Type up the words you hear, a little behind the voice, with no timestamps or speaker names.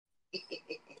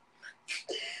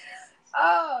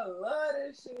I love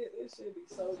this shit. This shit be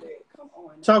so good. Come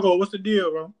on. Taco, what's the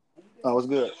deal, bro? Oh, what's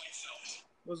good?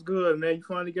 What's good, man? You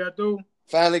finally got through?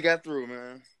 Finally got through,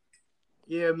 man.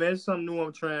 Yeah, man. It's something new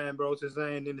I'm trying, bro, since I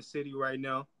ain't in the city right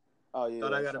now. Oh, yeah.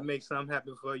 Thought I got to make something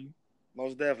happen for you.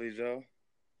 Most definitely, Joe.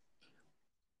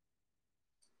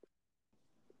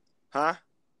 Huh?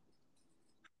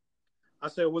 I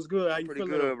said, what's good? How you Pretty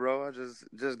feeling? good, bro. I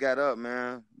just got up,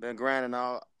 man. Been grinding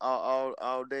all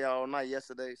day, all night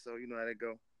yesterday, so you know how that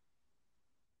go.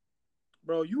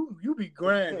 Bro, you be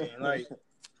grinding.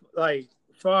 like,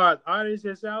 far as artists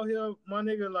that's out here, my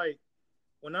nigga, like,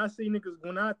 when I see niggas,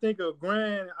 when I think of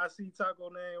grind, I see Taco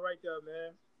name right there,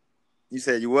 man. You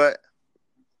said you what?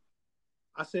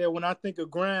 I said, when I think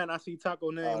of grind, I see Taco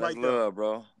name right there. That's love,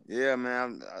 bro. Yeah,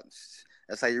 man.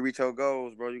 That's how you reach your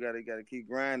goals, bro. You gotta keep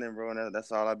grinding, bro. And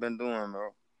that's all I've been doing, bro.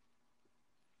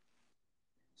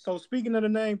 So speaking of the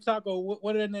name Taco,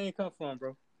 where did that name come from,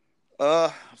 bro?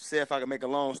 See if I can make a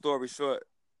long story short.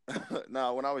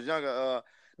 Nah, when I was younger,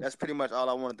 that's pretty much all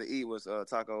I wanted to eat was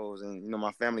tacos, and you know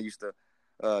my family used to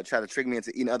try to trick me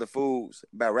into eating other foods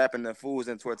by wrapping the foods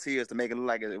in tortillas to make it look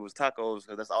like it was tacos,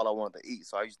 because that's all I wanted to eat.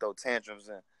 So I used to throw tantrums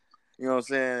and you know what I'm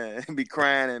saying, and be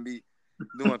crying and be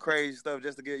doing crazy stuff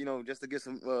just to get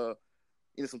some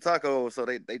some tacos. So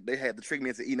they had to trick me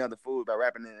into eating other food by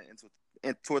wrapping it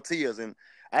in tortillas, and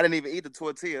I didn't even eat the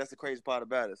tortilla. That's the crazy part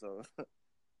about it. So.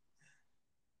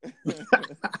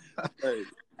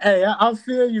 Hey, I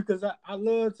feel you because I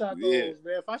love tacos, yeah.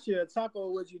 man. If I share a taco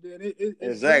with you, then it's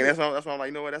exactly. good. That's why I'm like,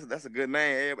 you know what? That's a good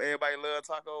name. Everybody loves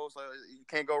tacos, so you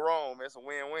can't go wrong, man. It's a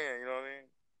win-win. You know what I mean?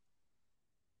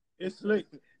 It's slick.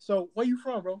 So where you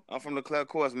from, bro? I'm from the Clark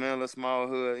Course, man. A little small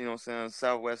hood. You know what I'm saying?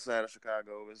 Southwest side of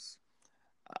Chicago.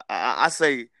 I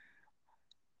say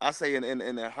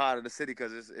in the heart of the city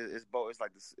because it's both. It's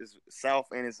like it's south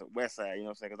and it's west side. You know what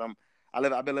I'm saying?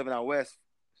 Because I've been living out west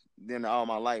then all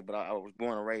my life, but I was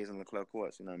born and raised in the Clark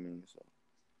Courts. You know what I mean? So.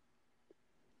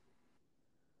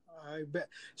 I bet.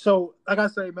 So, like I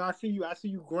say, man, I see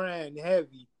you grind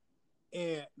heavy,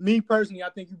 and me personally,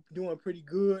 I think you're doing pretty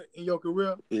good in your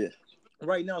career. Yeah.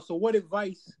 Right now. So, what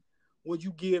advice would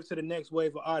you give to the next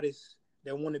wave of artists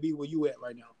that want to be where you at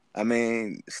right now? I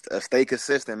mean, stay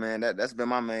consistent, man. That's been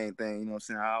my main thing. You know what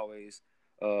I'm saying? I always,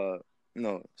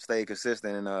 stay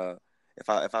consistent. And if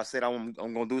I said I'm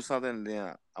gonna do something,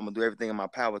 then I'm gonna do everything in my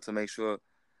power to make sure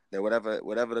that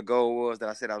whatever the goal was that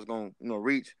I said I was gonna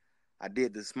reach, I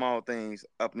did the small things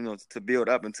up to build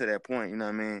up until that point. You know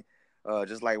what I mean?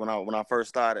 Just like when I first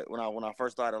started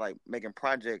like making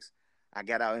projects, I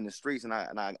got out in the streets and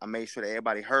I made sure that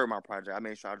everybody heard my project. I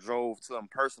made sure I drove to them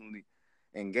personally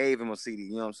and gave him a CD.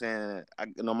 You know what I'm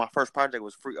saying? My first project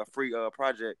was a free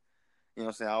project. You know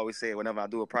what I'm saying? I always say whenever I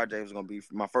do a project, it was gonna be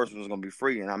my first one was gonna be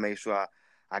free, and I made sure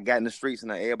I got in the streets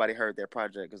and everybody heard that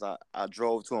project because I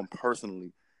drove to them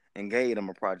personally and gave them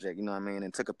a project. You know what I mean?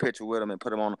 And took a picture with them and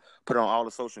put it on all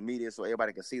the social media so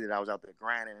everybody could see that I was out there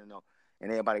grinding,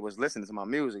 and everybody was listening to my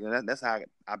music. And that's how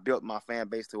I built my fan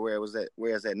base to where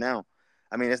it's at now.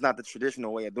 I mean, it's not the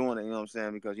traditional way of doing it. You know what I'm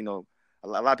saying? Because a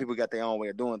lot of people got their own way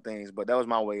of doing things, but that was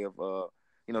my way of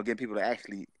getting people to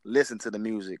actually listen to the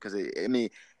music. Because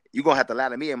you're gonna have to lie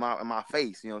to me in my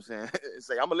face. You know what I'm saying?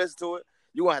 Say I'm gonna listen to it.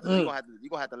 You're gonna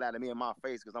have to lie to me in my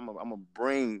face because I'm gonna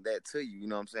bring that to you. You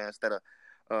know what I'm saying? Instead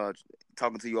of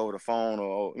talking to you over the phone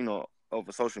or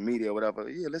over social media or whatever.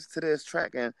 Yeah, listen to this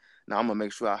track, and now I'm gonna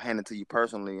make sure I hand it to you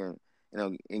personally, and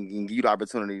and give you the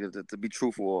opportunity to be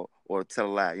truthful or tell a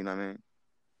lie. You know what I mean?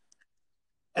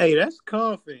 Hey, that's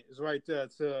confidence right there.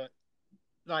 To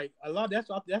like a lot. I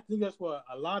think that's what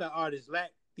a lot of artists lack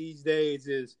these days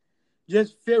is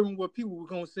just fearing what people were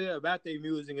gonna say about their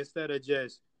music instead of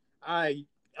just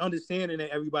understanding that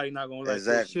everybody not gonna like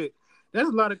that shit. There's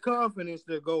a lot of confidence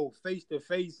to go face to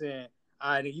face and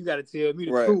you got to tell me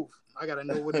the truth. I got to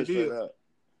know what it is.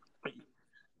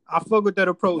 I fuck with that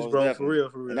approach, Most bro. Definitely.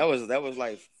 For real. And that was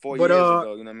like 4 years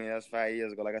ago. You know what I mean? That's 5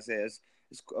 years ago. Like I said, it's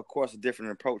of course a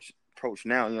different approach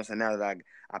now. You know what I'm saying? Now that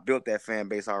I built that fan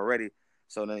base already.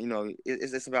 So then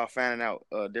it's about finding out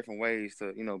different ways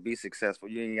to be successful.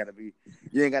 You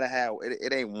ain't gotta have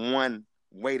it ain't one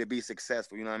way to be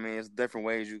successful. You know what I mean? It's different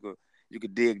ways you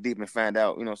could dig deep and find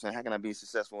out. You know what I'm saying? How can I be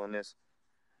successful in this?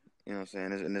 You know what I'm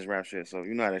saying? In this rap shit. So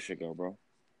you know how that shit go, bro.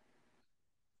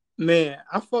 Man,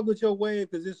 I fuck with your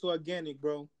wave because it's organic,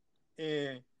 bro.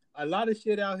 And a lot of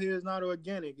shit out here is not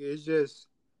organic. It's just,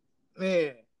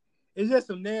 man, it's just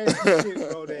some nasty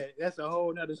shit, bro. That's a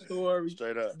whole nother story.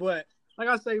 Straight up. But like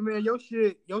I say, man, your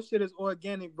shit is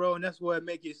organic, bro, and that's what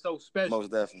make it so special.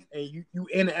 Most definitely. And you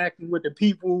interacting with the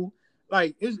people,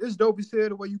 Like it's dope as hell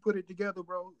the way you put it together,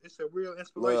 bro. It's a real Love,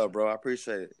 inspiration. bro. I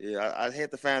appreciate it. Yeah, I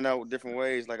had to find out different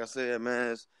ways. Like I said,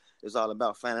 man, it's all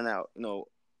about finding out,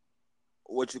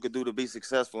 what you could do to be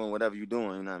successful in whatever you're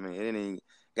doing. You know what I mean? It ain't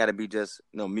got to be just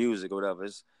music or whatever.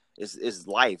 It's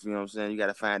life. You know what I'm saying? You got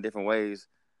to find different ways,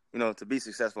 to be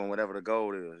successful in whatever the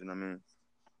goal is. You know what I mean?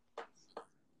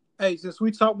 Hey, since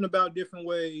we talking about different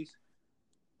ways,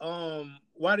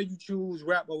 why did you choose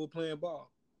rap over playing ball?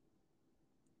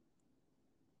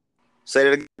 Say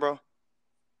that again, bro.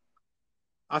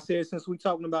 I said since we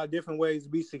talking about different ways to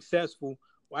be successful,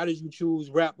 why did you choose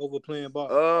rap over playing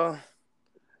ball?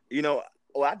 You know,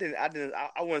 well,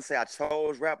 I wouldn't say I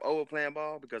chose rap over playing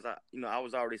ball because I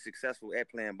was already successful at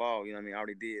playing ball. You know what I mean? I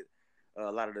already did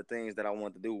a lot of the things that I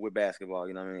wanted to do with basketball.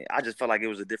 You know what I mean? I just felt like it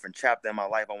was a different chapter in my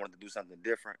life. I wanted to do something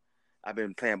different. I've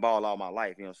been playing ball all my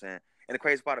life. You know what I'm saying? And the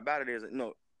crazy part about it is,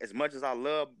 as much as I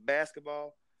love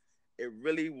basketball, it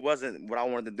really wasn't what I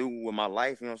wanted to do with my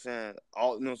life. You know what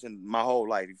I'm saying? My whole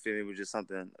life. You feel me? It was just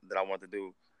something that I wanted to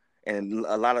do. And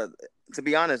to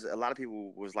be honest, a lot of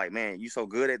people was like, "Man, you so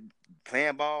good at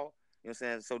playing ball." You know what I'm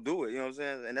saying? So do it. You know what I'm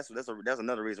saying? And that's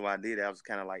another reason why I did it. I was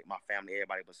kind of like my family,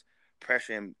 everybody was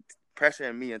pressuring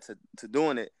me into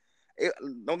doing it.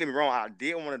 Don't get me wrong, I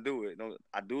did want to do it.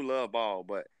 I do love ball,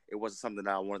 but it wasn't something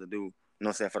that I wanted to do. You know what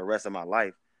I'm saying, for the rest of my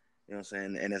life. You know what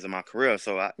I'm saying, and as in my career.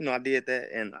 So I did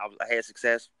that, and I had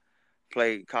success.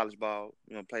 Played college ball.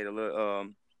 Played a little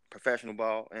professional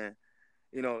ball, and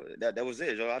that was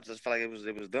it, Joe. I just felt like it was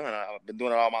done. I've been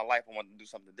doing it all my life. I wanted to do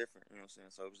something different. You know what I'm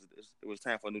saying? So it was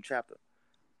time for a new chapter.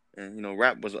 And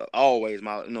rap was always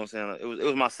my. You know what I'm saying? It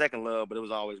was my second love, but it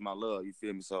was always my love. You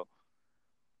feel me? So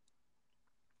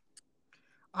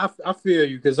I feel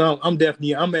you because I'm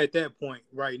definitely I'm at that point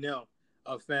right now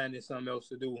of finding something else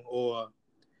to do or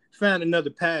find another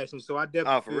passion. So I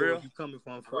definitely for feel where real, you coming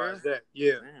from as for far real. as that.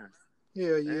 Yeah,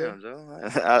 Damn, yeah. damn, Joe.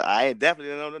 I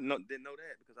definitely didn't know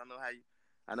that because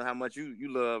I know how much you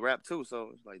love rap too. So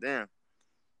it's like, damn.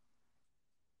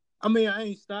 I mean, I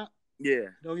ain't stopped. Yeah,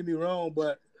 Don't get me wrong,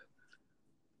 but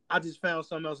I just found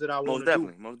something else that I want most to do.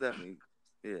 definitely, most definitely.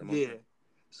 Yeah, most Yeah. definitely.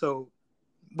 So,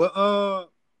 but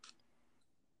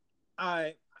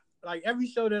I like every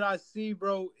show that I see,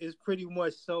 bro, is pretty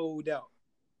much sold out,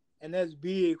 and that's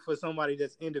big for somebody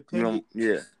that's independent.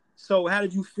 Yeah. So, how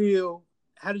did you feel?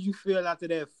 How did you feel after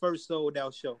that first sold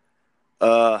out show?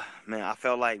 Man, I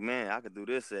felt like, man, I could do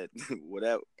this at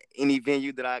whatever any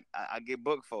venue that I get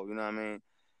booked for. You know what I mean?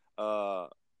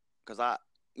 Cause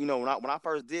when I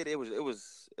first did it, it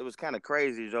was kind of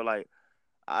crazy, Joe. Like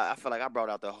I feel like I brought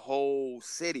out the whole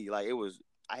city. Like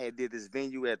I had did this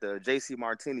venue at the JC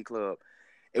Martini Club.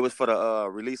 It was for the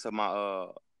release of my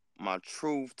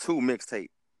Truth 2 mixtape.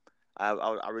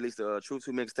 I released a Truth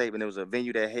 2 mixtape, and it was a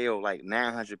venue that held like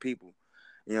 900 people.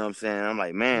 You know what I'm saying? I'm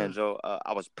like, man, Mm. Joe,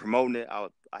 I was promoting it.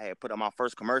 I had put out my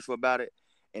first commercial about it,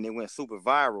 and it went super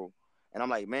viral. And I'm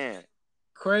like, man, yeah,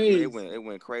 Crazy. it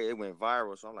went crazy. It went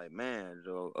viral. So I'm like, man,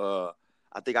 Joe,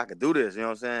 I think I could do this. You know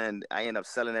what I'm saying? I ended up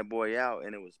selling that boy out,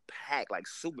 and it was packed, like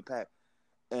super packed.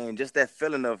 And just that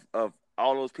feeling of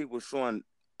all those people showing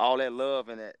all that love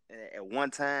and at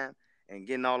one time and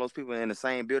getting all those people in the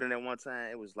same building at one time,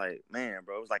 it was like, man,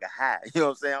 bro, it was like a high. You know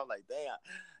what I'm saying? I was like, damn,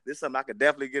 this is something I could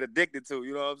definitely get addicted to.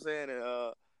 You know what I'm saying?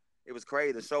 And it was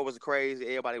crazy. The show was crazy.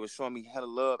 Everybody was showing me hella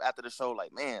love after the show.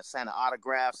 Like, man, signing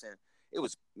autographs, and it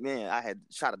was, man, I had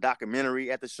shot a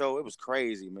documentary at the show. It was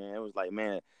crazy, man. It was like,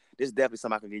 man, this is definitely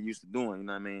something I can get used to doing. You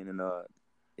know what I mean? And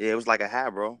yeah, it was like a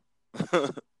high, bro.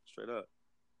 Straight up.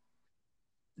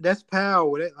 That's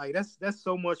power. That's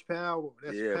so much power.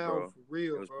 That's Yeah, power bro. for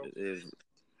real, It was. bro. It is.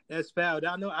 That's power.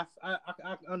 I know. I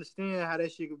understand how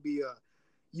that shit could be.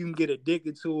 You can get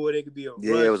addicted to it. It could be a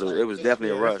Yeah, it rush. was. It Like, was definitely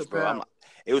a yeah, that's rush, a bro. power.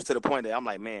 It was to the point that I'm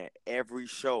like, man, every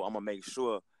show I'm gonna make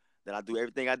sure that I do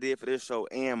everything I did for this show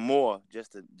and more,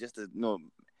 just to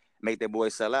make that boy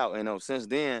sell out. Since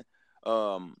then,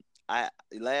 I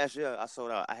last year I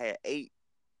sold out. I had 8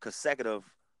 consecutive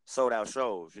sold out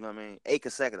shows. You know what I mean? 8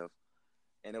 consecutive,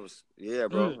 and it was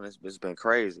bro. Mm. It's been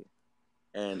crazy.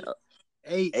 And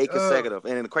 8. 8 consecutive.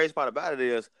 And the crazy part about it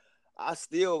is, I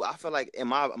feel like in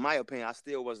my opinion, I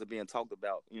still wasn't being talked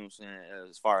about. You know what I'm saying?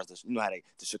 As far as how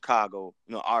the Chicago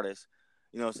artists,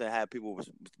 you know what I'm saying, how people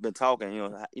been talking.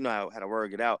 How to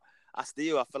word it out. I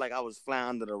feel like I was flying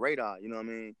under the radar. You know what I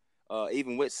mean?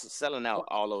 Even with selling out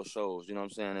all those shows. You know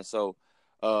what I'm saying? And so,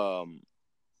 um,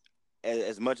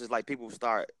 as much as like people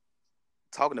start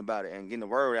talking about it and getting the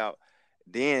word out,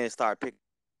 then it started picking.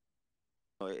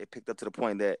 It picked up to the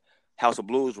point that House of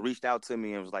Blues reached out to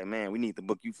me and was like, "Man, we need to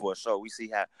book you for a show. We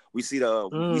see what's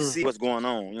going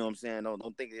on. You know what I'm saying?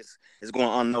 Don't think it's going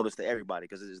unnoticed to everybody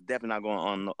because it's definitely not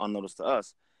going unnoticed to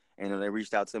us." And they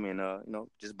reached out to me and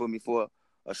just booked me for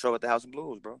a show at the House of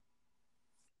Blues, bro.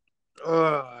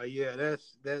 Yeah,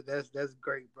 that's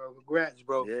great, bro. Congrats,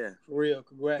 bro. Yeah, For real,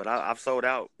 congrats. but I've sold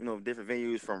out, different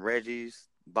venues from Reggie's,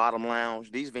 Bottom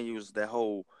Lounge, these venues that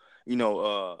hold,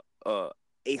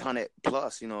 800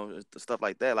 plus, stuff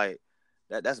like that. Like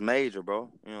that's major, bro.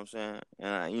 You know what I'm saying?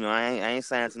 And I ain't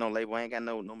signed to no label. I ain't got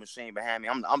no machine behind me.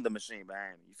 I'm the machine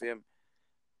behind me. You feel me?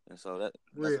 And so that's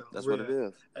what it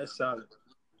is. That's solid.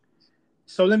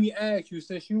 So let me ask you,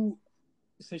 since you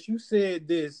said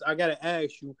this, I gotta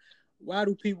ask you, why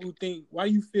do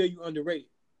you feel you underrated?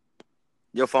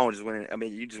 Your phone just went in. I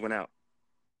mean, you just went out.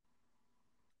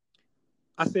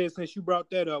 I said, since you brought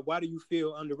that up, why do you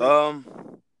feel underrated?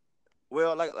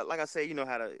 Well, like I said,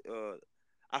 how to.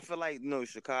 I feel like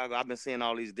Chicago. I've been seeing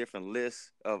all these different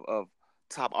lists of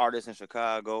top artists in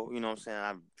Chicago. You know what I'm saying?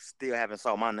 I still haven't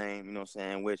saw my name. You know what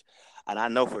I'm saying? And I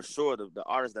know for sure the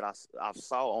artists that I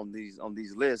saw on these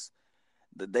lists,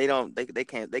 they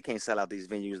can't sell out these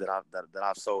venues that I've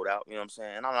sold out. You know what I'm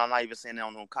saying? And I'm not even saying that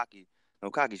on no cocky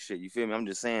shit. You feel me? I'm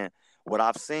just saying what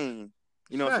I've seen.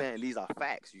 You know what I'm saying? These are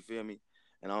facts. You feel me?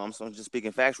 And I'm just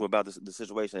speaking factual about the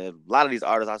situation. A lot of these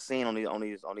artists I've seen on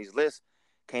these lists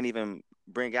can't even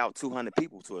bring out 200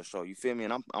 people to a show. You feel me?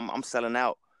 And I'm selling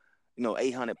out,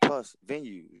 800 plus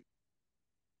venues.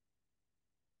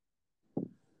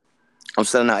 I'm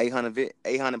selling out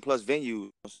 800 plus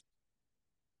venues.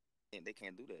 And they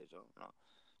can't do that, Joe.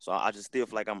 So I just still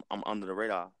feel like I'm under the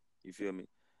radar. You feel me?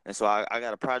 And so I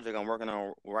got a project I'm working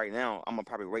on right now. I'm gonna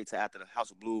probably wait till after the House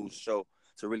of Blues show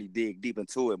to really dig deep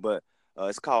into it. But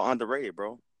it's called Underrated,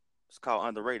 bro. It's called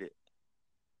Underrated.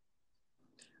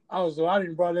 Oh, so I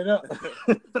didn't brought it up.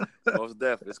 Most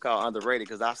definitely, it's called Underrated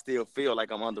because I still feel like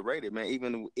I'm underrated, man.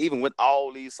 Even with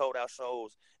all these sold out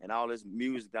shows and all this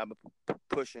music that I've been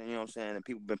pushing, you know what I'm saying, and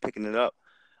people been picking it up,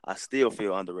 I still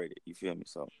feel underrated. You feel me?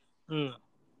 So. All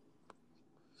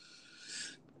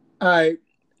right.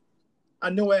 I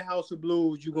know at House of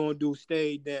Blues you're gonna do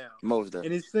 "Stay Down." Most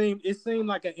definitely. And it seemed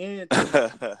like an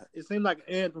anthem. It seemed like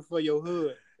an anthem for your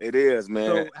hood. It is,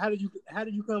 man. So how did you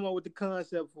come up with the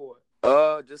concept for it?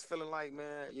 Just feeling like,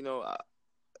 man,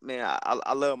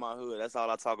 I love my hood. That's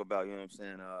all I talk about. You know what I'm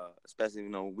saying? Especially,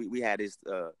 we had this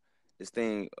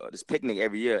thing, this picnic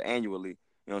every year annually.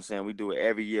 You know what I'm saying? We do it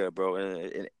every year, bro,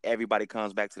 and everybody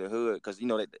comes back to the hood because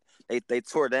they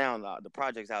tore down the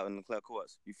projects out in the Clark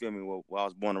Courts. You feel me? Where I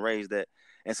was born and raised at,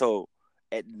 and so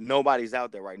nobody's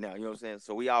out there right now. You know what I'm saying?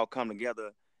 So we all come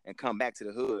together and come back to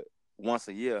the hood once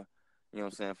a year. You know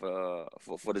what I'm saying, for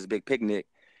this big picnic,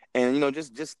 and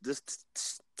just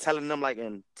telling them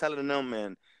and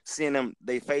seeing them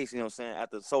they face. You know what I'm saying?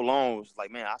 After so long, it's like,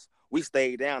 man, we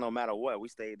stayed down no matter what. We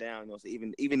stayed down. So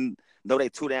even though they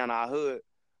tore down our hood,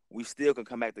 we still can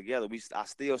come back together. I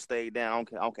still stayed down.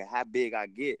 I don't care how big I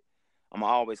get. I'm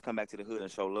gonna always come back to the hood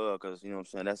and show love because you know what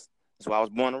I'm saying. That's why I was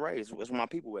born and raised. That's where my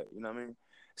people at. You know what I mean?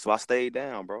 So I stayed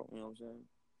down, bro. You know what I'm saying?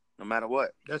 No matter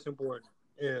what. That's important.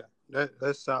 Yeah,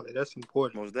 that's solid. That's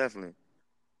important. Most definitely.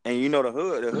 And the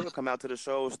hood come out to the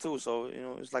shows too. So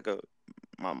it's like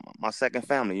my second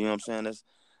family. You know what I'm saying?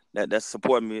 That's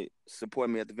supporting me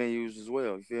at the venues as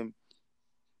well. You feel me?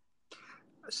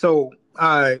 So,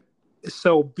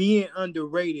 so being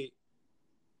underrated,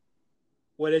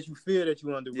 that you feel that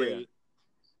you're underrated. Yeah.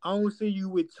 I don't see you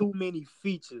with too many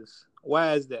features.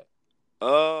 Why is that?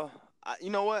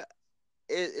 You know what?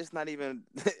 It's not even.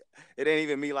 It ain't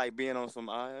even me like being on some.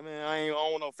 I ain't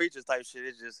on no features type shit.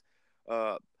 It's just.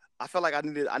 I felt like I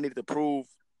needed to prove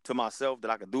to myself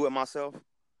that I could do it myself. You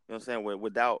know what I'm saying?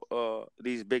 Without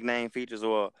these big name features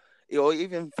or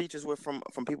even features from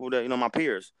people that my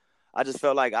peers. I just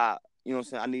felt like what I'm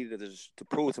saying, I needed to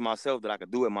prove to myself that I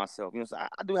could do it myself. You know what I'm saying?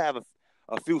 I do have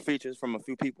a few features from a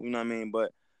few people, you know what I mean?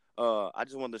 But I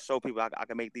just wanted to show people I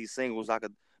could make these singles, I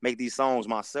could make these songs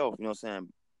myself, you know what I'm saying?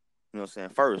 You know what I'm saying?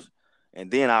 First. And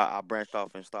then I branched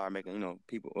off and started making,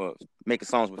 people making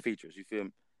songs with features, you feel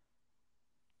me?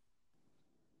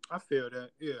 I feel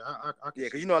that. Yeah, yeah,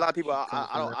 because a lot of people.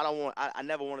 I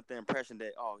never wanted the impression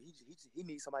that he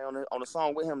needs somebody on the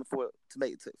song with him for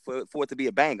it to be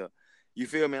a banger. You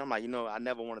feel me? I'm like, I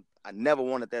never wanted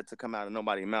that to come out of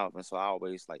nobody's mouth, and so I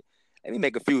always like, let me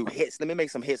make a few hits. Let me make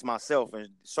some hits myself and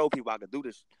show people I could do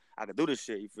this. I could do this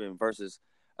shit. You feel me? Versus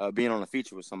being on a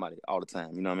feature with somebody all the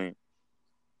time. You know what I mean?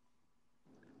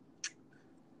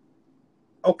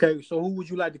 Okay, so who would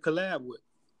you like to collab with?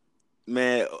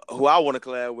 Man, who I want to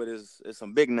collab with is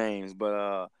some big names,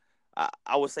 but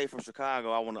I would say from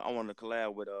Chicago, I want to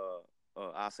collab with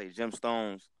I say Jim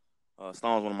Stones.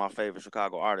 Stone's one of my favorite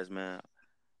Chicago artists, man.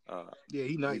 Uh, Yeah, he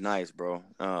he nice. nice, bro.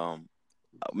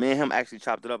 Me and him actually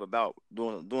chopped it up about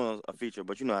doing a feature,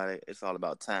 but you know how it's all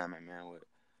about timing, man,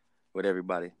 with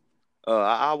everybody.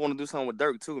 I want to do something with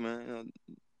Dirk too, man. You know,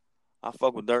 I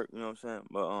fuck with Dirk, you know what I'm saying?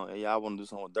 But yeah, I want to do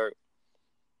something with Dirk.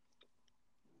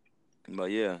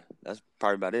 But yeah, that's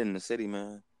probably about it in the city,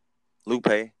 man.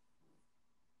 Lupe.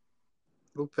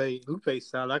 Lupe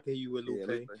solid. I can hear you with Yeah, Lupe.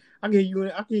 Lupe. I can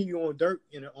hear you on Dirt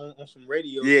on some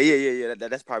radio Yeah, yeah, shit. yeah, yeah.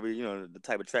 That's probably the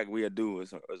type of track we'll do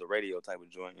is a radio type of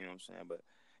joint. You know what I'm saying? But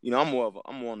I'm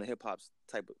more on the hip hop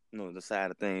type of the side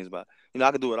of things. But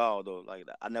I could do it all though. Like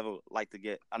I never like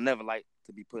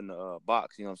to be put in a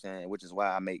box. You know what I'm saying? Which is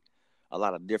why I make a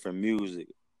lot of different music.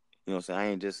 You know what I'm saying? I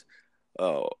ain't just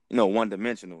one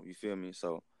dimensional. You feel me?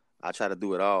 So I try to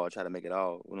do it all. I try to make it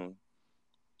all.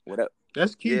 Whatever.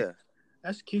 That's key. Yeah,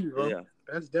 That's key, bro. yeah,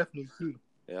 That's definitely key.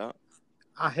 yeah,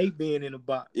 I hate being in a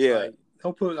box. yeah. Like,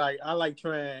 don't put I like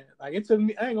trying. Like, it took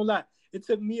me. I ain't gonna lie. It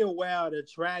took me a while to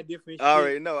try different I shit.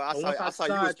 already know. But once I I saw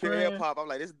you was started pure hip trying, hop. I'm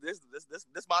like, this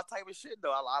my type of shit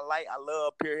though. I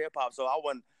love pure hip hop. So I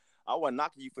wasn't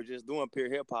knocking you for just doing pure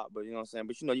hip hop, but you know what I'm saying.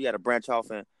 But you got to branch off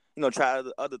and try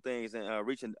other things and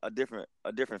reaching a different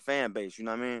fan base. You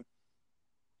know what I mean?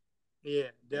 yeah,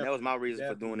 And that was my definitely, reason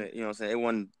for doing definitely. it. You know what I'm saying? It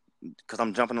wasn't because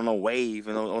I'm jumping on a wave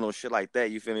and on no shit like that.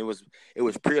 You feel me? It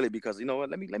was purely because you know what?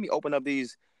 Let me open up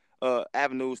these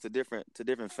avenues to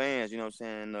different fans. You know what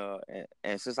I'm saying?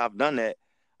 And since I've done that,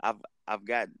 I've I've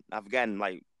gotten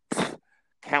like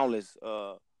countless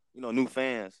new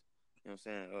fans. You know what I'm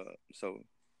saying? So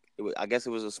I guess it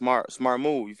was a smart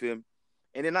move. You feel me?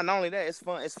 And then not only that,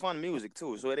 it's fun music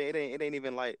too. So it ain't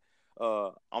even like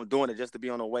I'm doing it just to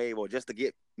be on a wave or just to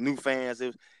get new fans.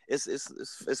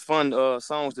 It's fun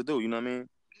songs to do. You know what I mean?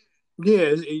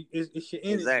 Yeah, it's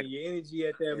Exactly. your energy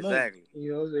at that moment. Exactly. So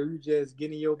you just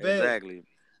get in your bag. Exactly.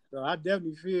 So I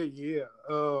definitely feel you.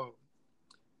 Yeah.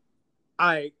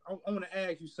 I want to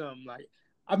ask you something. Like,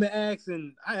 I asked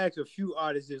a few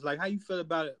artists this, like, how you feel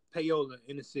about payola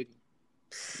in the city?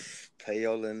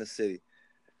 Payola in the city,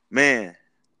 man.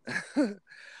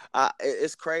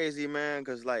 It's crazy, man.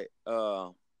 Cause like,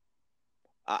 I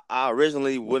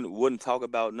originally wouldn't talk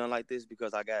about nothing like this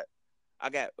because I got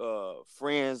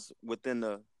friends within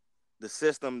the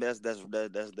system that's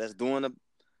doing the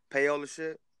payola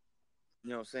shit.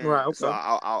 You know what I'm saying? Right. So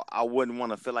Okay. I wouldn't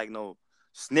want to feel like no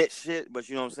snitch shit, but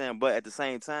you know what I'm saying. But at the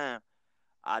same time,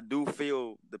 I do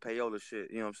feel the payola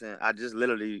shit. You know what I'm saying? I just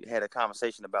literally had a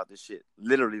conversation about this shit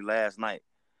literally last night.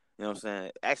 You know what I'm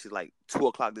saying? Actually, like 2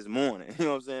 o'clock this morning. You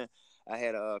know what I'm saying? I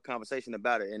had a conversation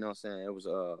about it. You know what I'm saying? It was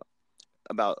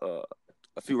about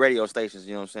a few radio stations.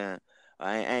 You know what I'm saying?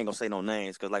 I ain't gonna say no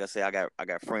names because, like I said, I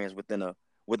got friends within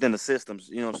the systems.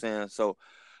 You know what I'm saying? So,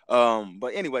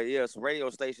 but anyway, yeah, some radio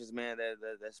stations, man.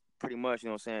 That's pretty much, you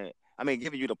know what I'm saying. I mean,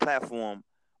 giving you the platform,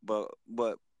 but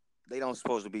they don't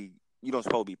supposed to be. You don't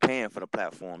supposed to be paying for the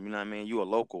platform. You know what I mean? You a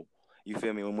local. You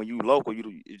feel me? When you local,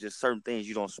 it's just certain things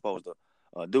you don't supposed to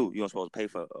do. You don't supposed to pay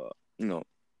for you know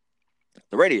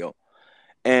the radio.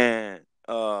 And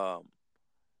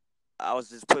I was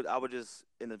just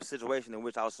in a situation in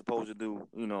which I was supposed to do,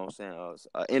 you know what I'm saying,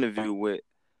 an interview with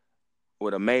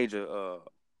a major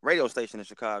radio station in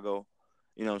Chicago,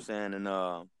 you know what I'm saying,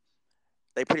 and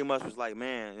they pretty much was like,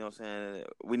 man, you know what I'm saying,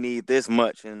 we need this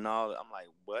much and all. I'm like,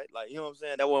 what? Like, you know what I'm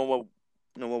saying? That wasn't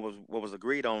what was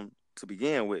agreed on to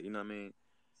begin with, you know what I mean?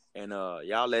 And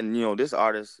y'all letting, this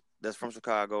artist that's from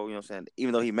Chicago, you know what I'm saying,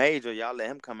 even though he major, y'all let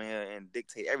him come in here and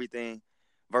dictate everything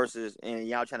versus and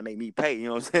y'all trying to make me pay, you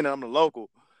know what I'm saying? I'm the local,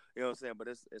 you know what I'm saying? But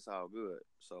it's all good.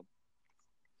 So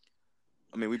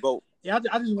I mean we both. Yeah,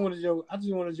 I just wanted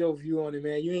your view on it,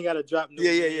 man. You ain't gotta drop no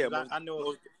Yeah. names.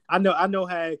 I know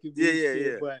how it could be Yeah.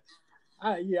 shit, but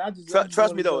I just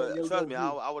Trust me wanted though. your Trust me. view.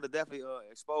 I would have definitely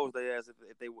exposed their ass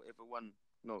if it wasn't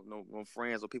no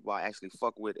friends or people I actually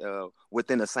fuck with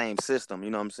within the same system.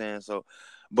 You know what I'm saying? So,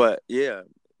 but yeah,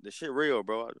 the shit real,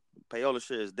 bro. Payola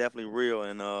shit is definitely real,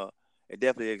 and it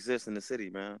definitely exists in the city,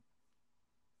 man.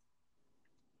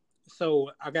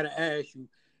 So I gotta ask you,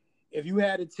 if you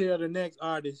had to tell the next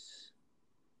artist,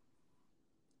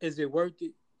 is it worth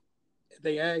it? If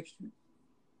they asked you.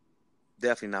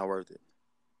 Definitely not worth it.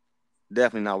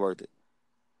 Definitely not worth it.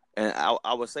 And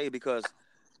I would say because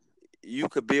you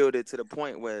could build it to the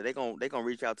point where they gonna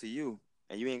reach out to you,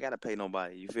 and you ain't gotta pay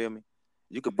nobody. You feel me?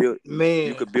 You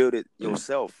Man, could build it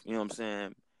yourself. You know what I'm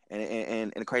saying?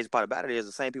 And the crazy part about it is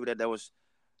the same people that was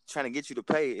trying to get you to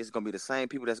pay is gonna be the same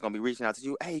people that's gonna be reaching out to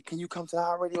you. Hey, can you come to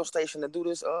our radio station and do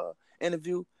this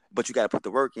interview? But you gotta put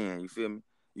the work in. You feel me?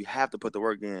 You have to put the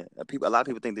work in. A lot of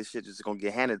people think this shit just gonna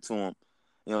get handed to them.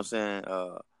 You know what I'm saying?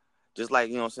 Just like,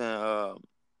 you know what I'm saying,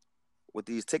 with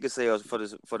these ticket sales for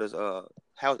this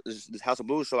House of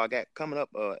Blues show I got coming up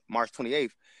March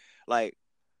 28th. Like,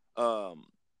 a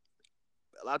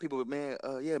lot of people, man,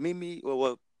 yeah, meet me.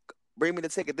 Well, bring me the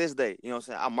ticket this day. You know what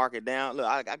I'm saying? I mark it down. Look,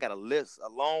 I got a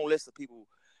long list of people.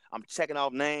 I'm checking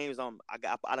off names. I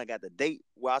done got the date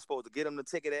where I'm supposed to get them the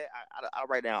ticket at. I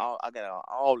write down I got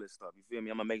all this stuff. You feel me?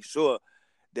 I'm gonna make sure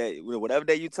that whatever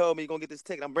day you told me you're gonna get this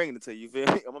ticket, I'm bringing it to you. You feel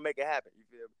me? I'm gonna make it happen. You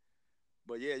feel me?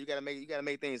 But yeah, you gotta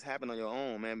make things happen on your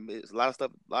own, man. It's a lot of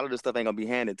stuff. A lot of this stuff ain't gonna be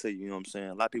handed to you. You know what I'm saying?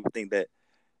 A lot of people think that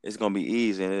it's gonna be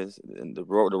easy, and the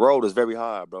road is very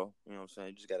hard, bro. You know what I'm saying?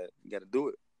 You just gotta do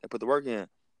it and put the work in.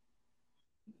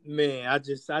 Man, I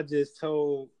just told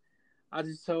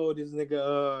this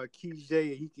nigga Keith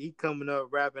J, he coming up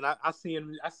rapping. I see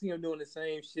him doing the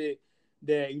same shit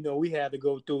that we had to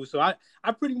go through. So I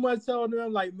pretty much told him,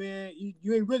 I'm like, man,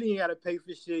 you ain't really gotta pay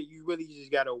for shit. You really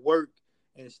just gotta work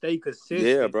and stay Yeah,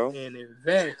 consistent bro. and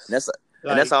invest.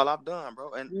 And that's all I've done,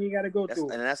 bro. And you ain't gotta go through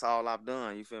it. And that's all I've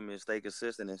done. You feel me? Stay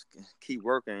consistent and keep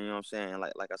working. You know what I'm saying?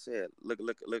 Like I said,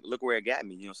 look where it got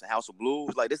me. You know what I'm saying? House of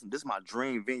Blues, like this is my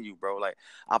dream venue, bro. Like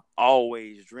I've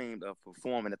always dreamed of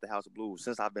performing at the House of Blues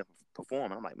since I've been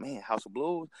performing. I'm like, man, House of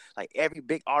Blues. Like every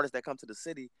big artist that comes to the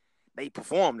city, they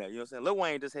perform there. You know what I'm saying? Lil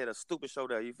Wayne just had a stupid show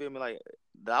there. You feel me? Like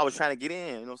that I was trying to get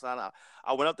in. You know what I'm saying?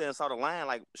 I went up there and saw the line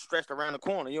like stretched around the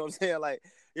corner. You know what I'm saying? Like,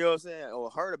 you know what I'm saying? Or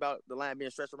heard about the line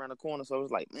being stretched around the corner. So it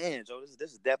was like, man, Joe,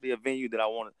 this is definitely a venue that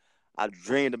I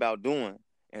dreamed about doing,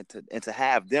 and to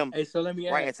have them Hey, so let me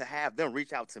right, and ask. to have them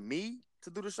reach out to me to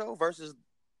do the show versus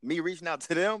me reaching out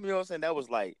to them. You know what I'm saying? That was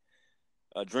like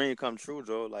a dream come true,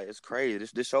 Joe. Like it's crazy.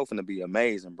 This show finna be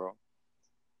amazing, bro.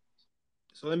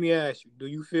 So let me ask you, do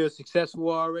you feel successful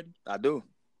already? I do,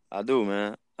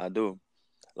 man. I do.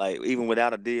 Like even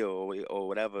without a deal or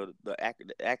whatever the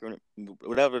acronym,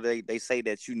 whatever they say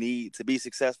that you need to be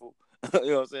successful, you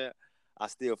know what I'm saying? I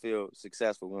still feel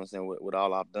successful. You know what I'm saying with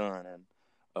all I've done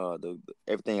and the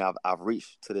everything I've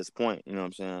reached to this point. You know what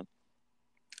I'm saying?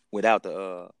 Without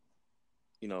the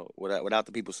without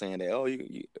the people saying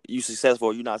that you successful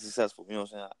or you not successful. You know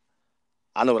what I'm saying?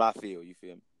 I know what I feel. You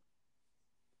feel me?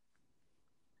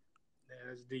 Yeah,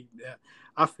 that's deep. Yeah,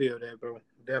 I feel that, bro.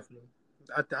 Definitely.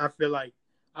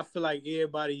 I feel like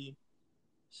everybody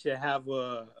should have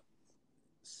a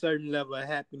certain level of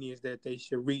happiness that they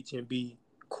should reach and be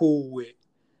cool with.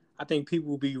 I think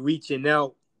people be reaching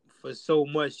out for so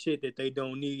much shit that they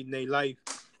don't need in their life,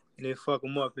 and they fuck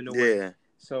them up in a way. Yeah.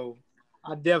 So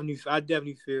I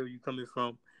definitely feel you coming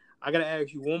from. I gotta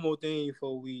ask you one more thing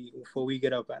before we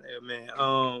get up out of here,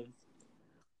 man.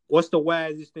 What's the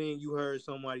wisest thing you heard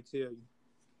somebody tell you?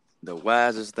 The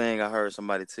wisest thing I heard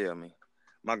somebody tell me.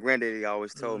 My granddaddy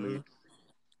always told me,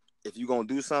 if you gonna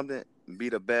do something, be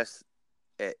the best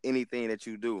at anything that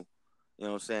you do. You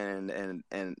know what I'm saying?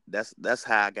 And that's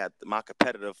how I got my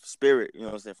competitive spirit. You know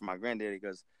what I'm saying, from my granddaddy.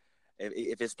 Because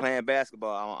if it's playing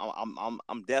basketball,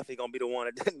 I'm definitely gonna be the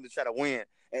one to try to win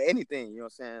at anything. You know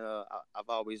what I'm saying? I've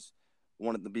always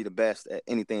wanted to be the best at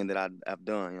anything that I've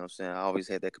done. You know what I'm saying? I always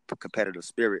had that competitive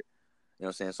spirit. You know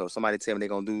what I'm saying? So if somebody tell me they're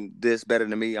gonna do this better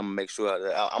than me, I'm gonna make sure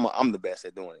that I'm the best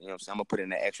at doing it. You know what I'm saying? I'm gonna put in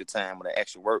that extra time or that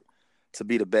extra work to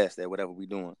be the best at whatever we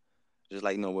doing. Just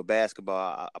like, with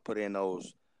basketball, I put in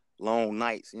those long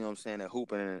nights, you know what I'm saying, at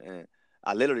hooping, and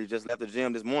I literally just left the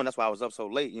gym this morning. That's why I was up so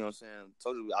late, you know what I'm saying?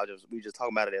 Told you we just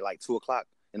talking about it at like 2:00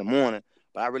 in the morning,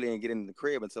 but I really didn't get in the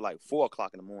crib until like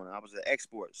 4:00 in the morning. I was at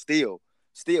export, still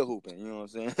hooping, you know what I'm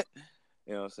saying?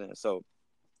 You know what I'm saying? So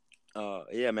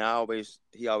yeah, man,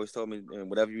 he always told me,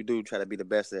 whatever you do, try to be the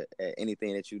best at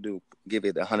anything that you do. Give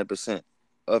it 100%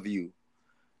 of you.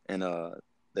 And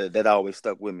that always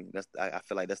stuck with me. I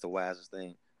feel like that's the wisest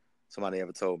thing somebody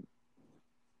ever told me.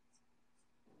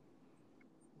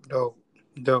 Dope.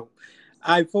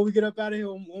 All right, before we get up out of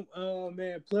here,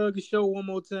 man, plug the show one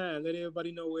more time. Let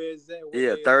everybody know where it's at.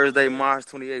 Yeah, Thursday, March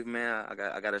 28th, man.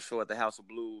 I got a show at the House of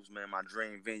Blues, man. My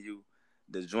dream venue.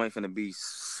 The joint finna be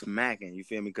smacking. You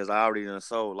feel me? Because I already done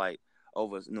sold like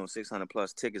over 600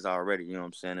 plus tickets already. You know what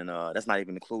I'm saying? And that's not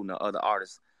even including the other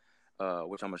artists,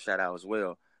 which I'm gonna shout out as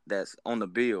well. That's on the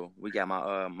bill. We got my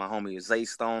homie Zay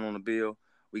Stone on the bill.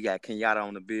 We got Kenyatta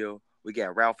on the bill. We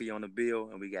got Ralphie on the bill,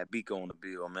 and we got Biko on the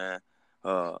bill, man.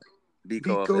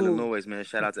 Biko of Illinois, man.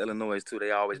 Shout out to Illinois too.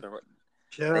 They always been.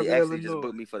 They actually just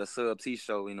booked me for the Sub T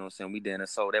show. You know what I'm saying? We didn't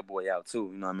sold that boy out too.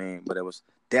 You know what I mean? But it was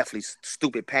definitely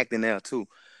stupid packed in there too.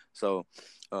 So,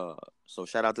 so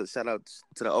shout out to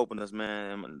the openers,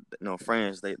 man.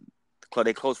 Friends. They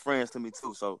close friends to me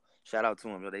too. So shout out to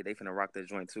them. They finna rock that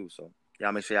joint too. So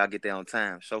y'all make sure y'all get there on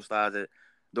time.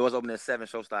 Doors open at 7,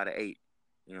 show start at 8.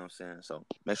 You know what I'm saying? So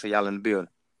make sure y'all in the building.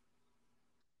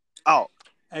 Oh,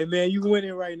 Hey man, you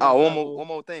winning right now. one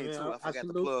more thing man, too. I forgot to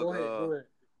salute. plug. Go ahead.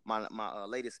 My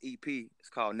latest EP. It's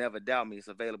called Never Doubt Me. It's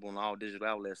available on all digital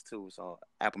outlets too. So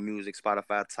Apple Music,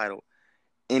 Spotify, Tidal,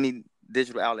 any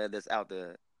digital outlet that's out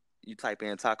there. You type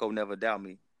in Taco Never Doubt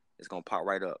Me, it's gonna pop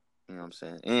right up. You know what I'm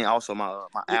saying? And also my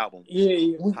album,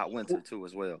 Hot Winter too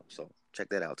as well. So check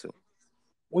that out too.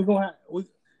 We're gonna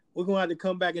have to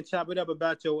come back and chop it up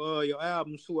about your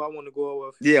album too. I want to go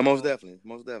over. Yeah, most definitely.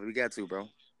 We got to, bro.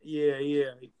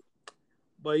 Yeah.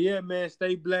 But yeah, man,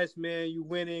 stay blessed, man. You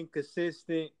winning,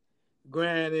 consistent,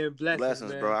 grinding,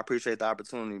 blessings, man. Bro. I appreciate the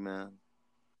opportunity, man.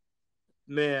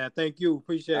 Man, thank you.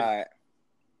 Appreciate it. All right.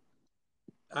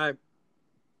 All right.